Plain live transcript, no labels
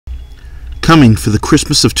Coming for the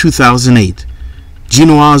Christmas of 2008,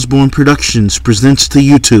 Gino Osborne Productions presents to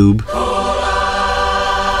YouTube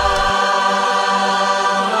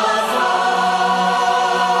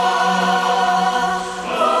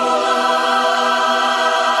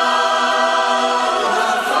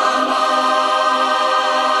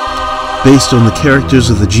based on the characters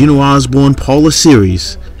of the Gino Osborne Paula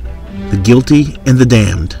series, The Guilty and the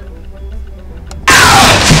Damned.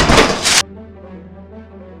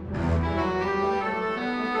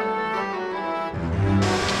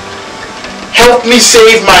 Help me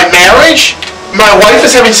save my marriage? My wife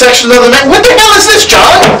is having sex with another man? What the hell is this,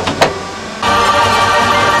 John?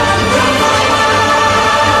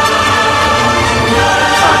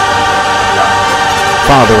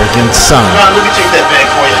 Father against son. Let me take that bag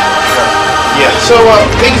for you. Yeah, so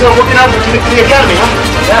things are working out in the academy, huh?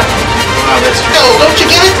 Yeah. Oh, that's no, don't you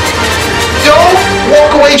get it? Don't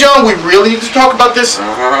walk away, John. We really need to talk about this.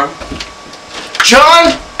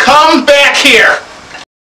 John, come back here.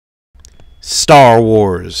 Star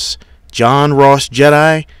Wars, John Ross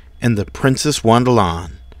Jedi and the Princess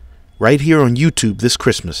Wonderland, right here on YouTube this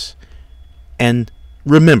Christmas. And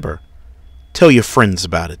remember, tell your friends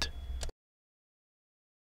about it.